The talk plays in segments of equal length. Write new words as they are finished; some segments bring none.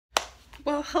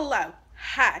Well, hello.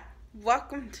 Hi.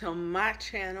 Welcome to my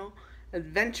channel,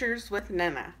 Adventures with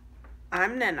Nena.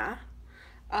 I'm Nena.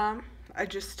 I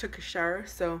just took a shower,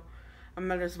 so I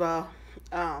might as well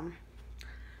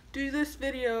do this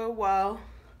video while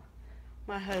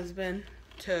my husband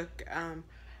took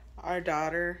our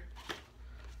daughter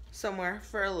somewhere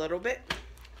for a little bit.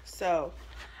 So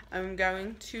I'm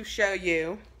going to show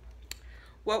you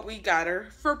what we got her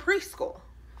for preschool.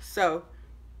 So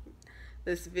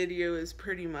this video is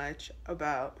pretty much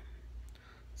about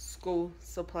school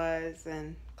supplies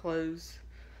and clothes,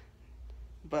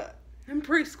 but in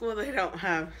preschool they don't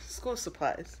have school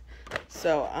supplies,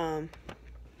 so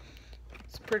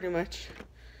it's pretty much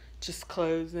just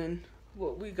clothes and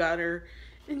what we got her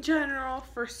in general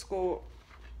for school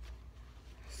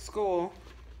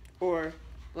or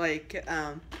like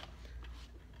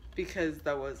because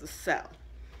there was a sale.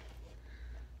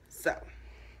 So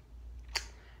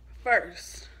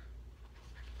first,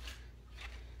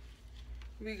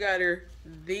 we got her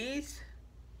these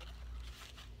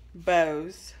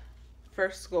bows for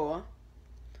school.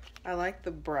 I like the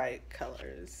bright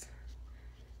colors.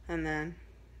 And then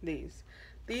these.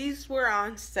 These were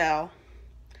on sale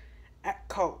at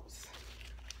Kohl's,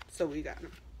 so we got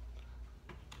them.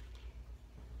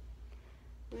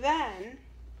 Then,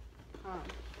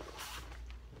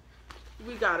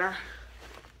 we got her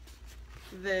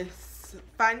this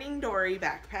Finding Dory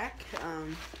backpack.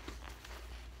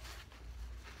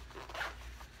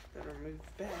 Better move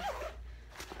back.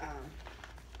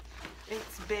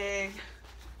 It's big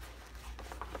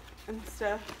and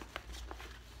stuff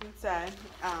inside.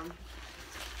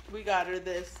 We got her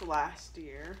this last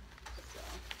year, so,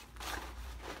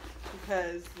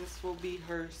 because this will be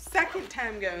her second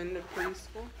time going to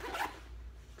preschool.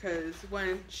 Because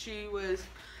when she was,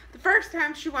 the first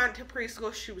time she went to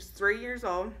preschool, she was 3 years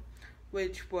old,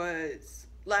 which was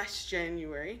last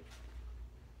January.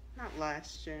 Not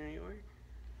last January.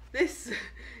 This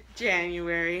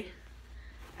January.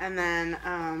 And then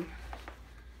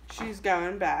she's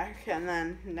going back, and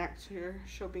then next year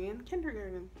she'll be in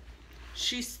kindergarten.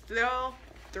 She's still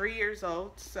 3 years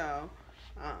old, so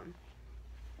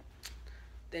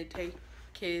they take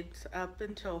kids up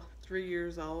until 3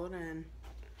 years old, and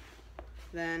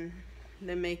then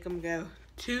they make them go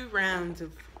 2 rounds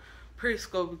of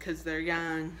preschool because they're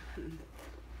young and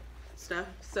stuff.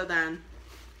 So then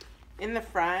in the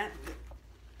front,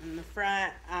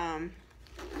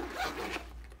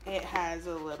 it has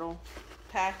a little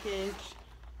package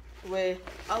with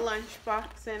a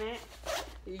lunchbox in it.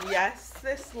 Yes,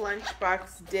 this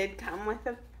lunchbox did come with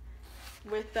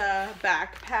a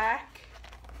backpack,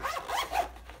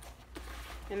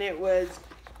 and it was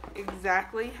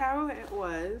exactly how it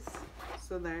was.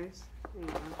 So there's,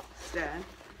 instead.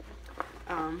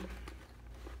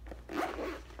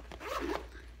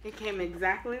 It came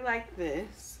exactly like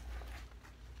this,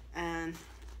 and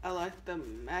I like the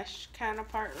mesh kind of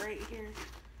part right here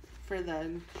for the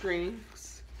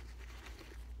drinks.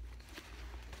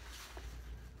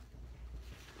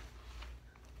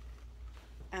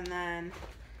 And then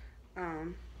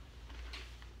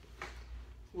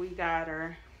we got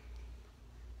her,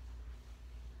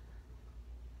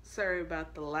 sorry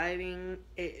about the lighting,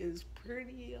 it is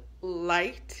pretty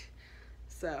light,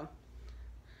 so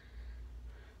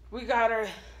we got her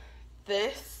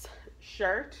this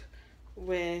shirt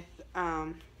with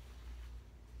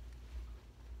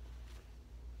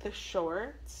the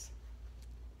shorts.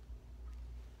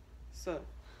 So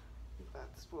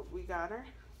that's what we got her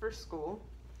for school.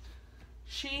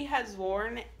 She has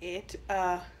worn it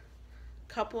a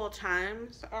couple of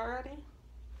times already,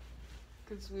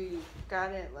 because we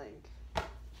got it like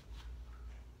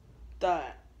the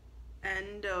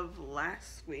end of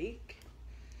last week.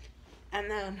 And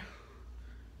then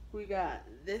we got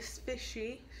this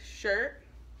fishy shirt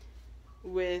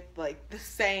with like the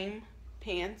same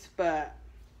pants, but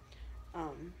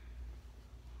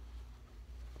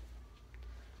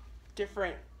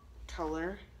different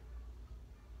color.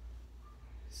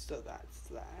 So that's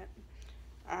that.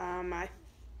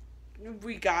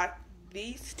 We got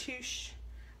these two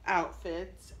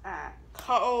outfits at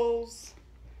Kohl's.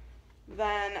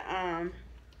 Then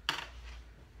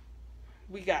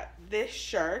we got this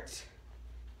shirt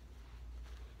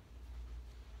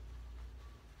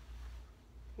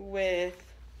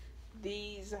with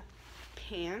these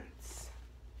pants.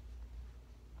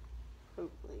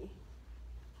 Hopefully.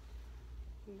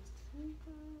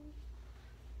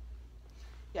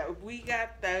 Yeah, we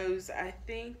got those. I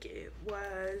think it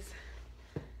was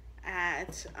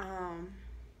at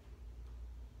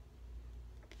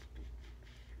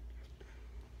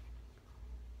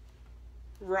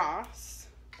Ross.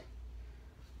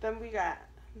 Then we got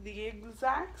the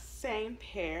exact same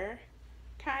pair,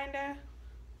 kinda,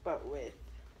 but with,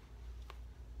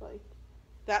 like,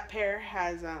 that pair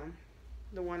has,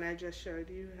 the one I just showed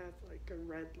you has, like,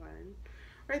 a red line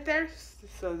right there.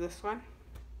 So this one.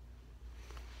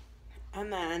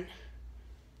 And then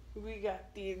we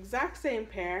got the exact same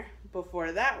pair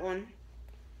before that one.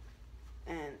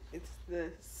 And it's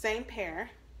the same pair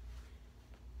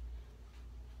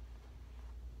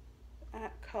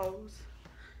at Kohl's.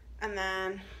 And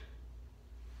then,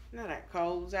 not at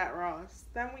Kohl's, at Ross.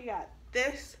 Then we got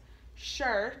this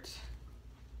shirt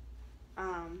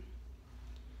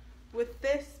with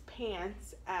this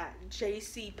pants at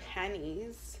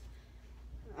JCPenney's.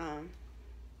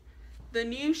 The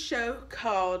new show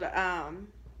called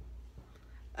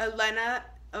Elena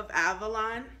of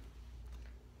Avalon.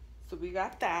 So we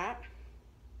got that.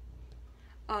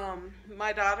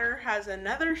 My daughter has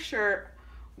another shirt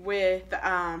with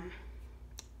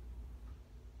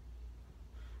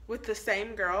the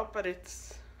same girl, but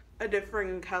it's a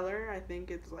different color. I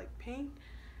think it's like pink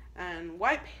and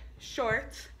white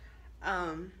shorts.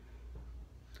 I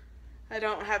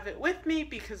don't have it with me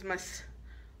because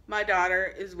my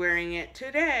daughter is wearing it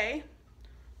today,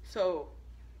 so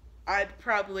I'd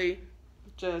probably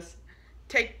just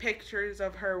take pictures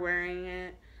of her wearing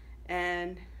it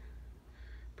and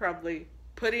probably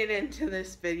put it into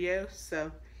this video.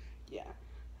 So yeah,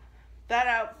 that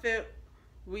outfit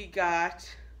we got,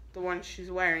 the one she's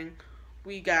wearing,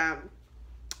 we got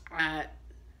at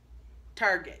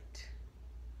Target.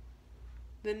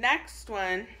 The next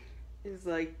one is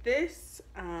like this.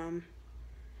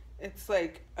 It's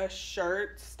like a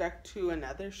shirt stuck to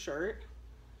another shirt.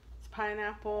 It's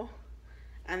pineapple.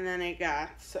 And then it got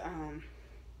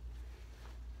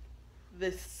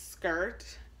this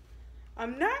skirt.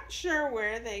 I'm not sure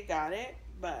where they got it,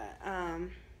 but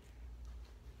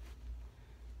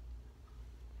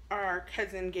our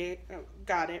cousin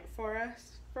got it for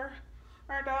us, for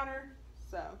our daughter.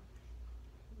 So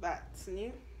that's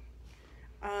new.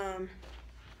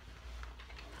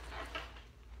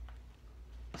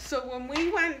 So when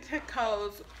we went to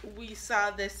Kohl's, we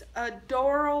saw this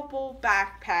adorable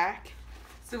backpack.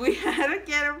 So we had to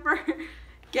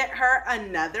get her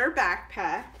another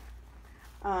backpack.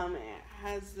 It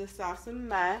has this awesome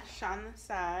mesh on the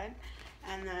side,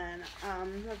 and then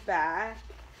the back.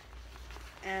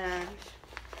 And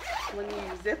when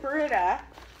you zipper it up,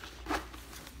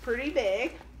 pretty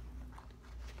big.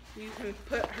 You can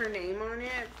put her name on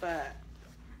it, but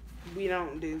we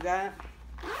don't do that.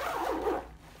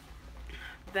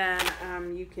 Then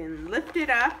you can lift it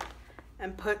up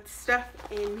and put stuff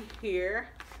in here.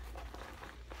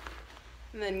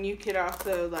 And then you could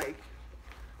also like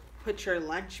put your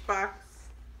lunchbox,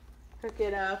 hook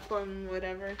it up on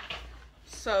whatever.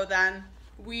 So then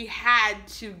we had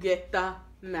to get the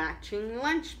matching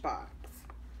lunchbox.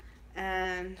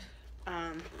 And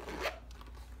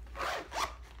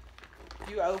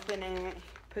you open it,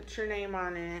 put your name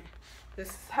on it. This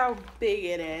is how big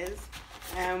it is.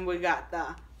 And we got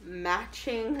the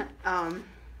matching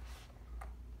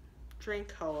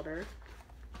drink holder.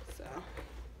 So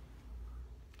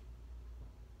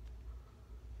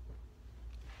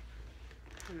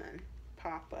and then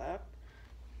pop up.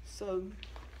 So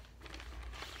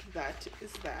that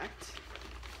is that.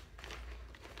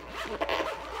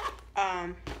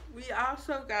 We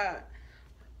also got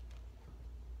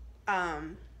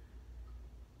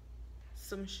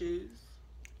some shoes.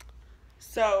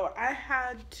 So I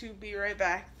had to be right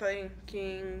back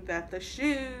thinking that the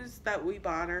shoes that we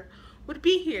bought her would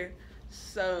be here.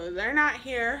 So they're not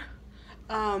here.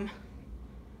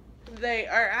 They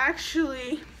are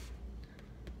actually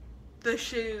the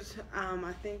shoes,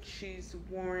 I think she's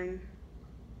worn.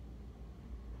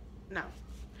 No.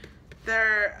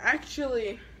 They're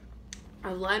actually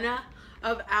Elena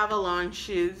of Avalon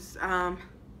shoes.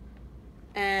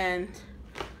 And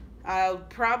I'll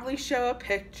probably show a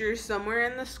picture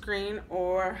somewhere in the screen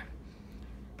or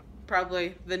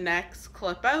probably the next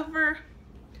clip over.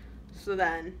 So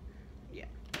then, yeah.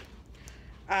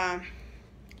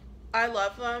 I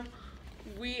love them.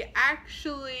 We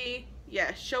actually,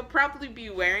 yeah, she'll probably be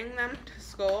wearing them to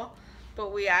school,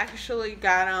 but we actually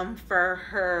got them for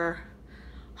her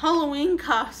Halloween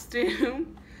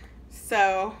costume.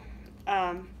 So,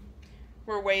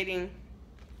 we're waiting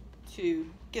to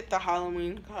get the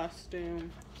Halloween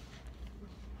costume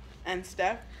and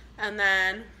stuff. And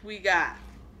then we got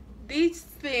these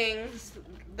things.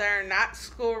 They're not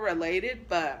school related,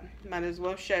 but might as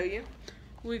well show you.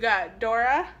 We got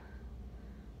Dora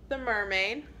the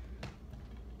Mermaid.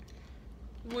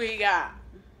 We got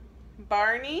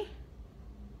Barney,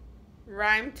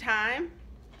 Rhyme Time,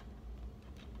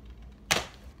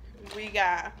 we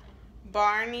got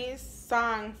Barney's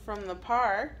Song from the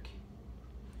Park.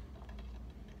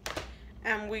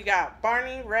 And we got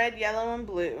Barney Red, Yellow, and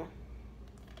Blue.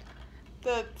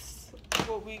 That's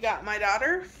what we got my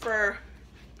daughter for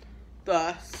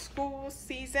the school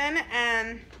season,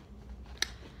 and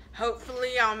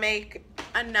hopefully I'll make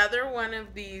another one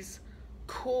of these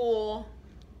cool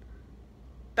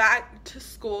back to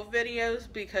school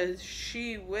videos because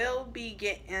she will be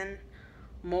getting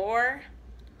more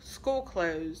school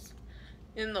clothes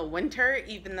in the winter,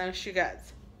 even though she got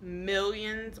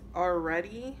millions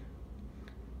already,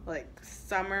 like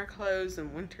summer clothes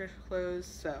and winter clothes,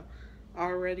 so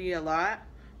already a lot,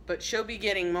 but she'll be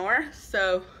getting more,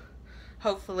 so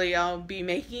hopefully I'll be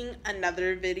making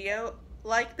another video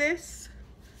like this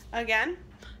again.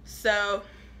 So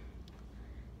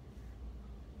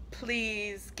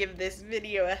please give this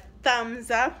video a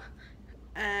thumbs up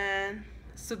and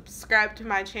subscribe to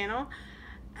my channel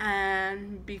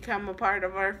and become a part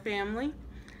of our family.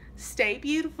 Stay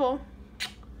beautiful.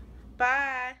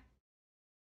 Bye.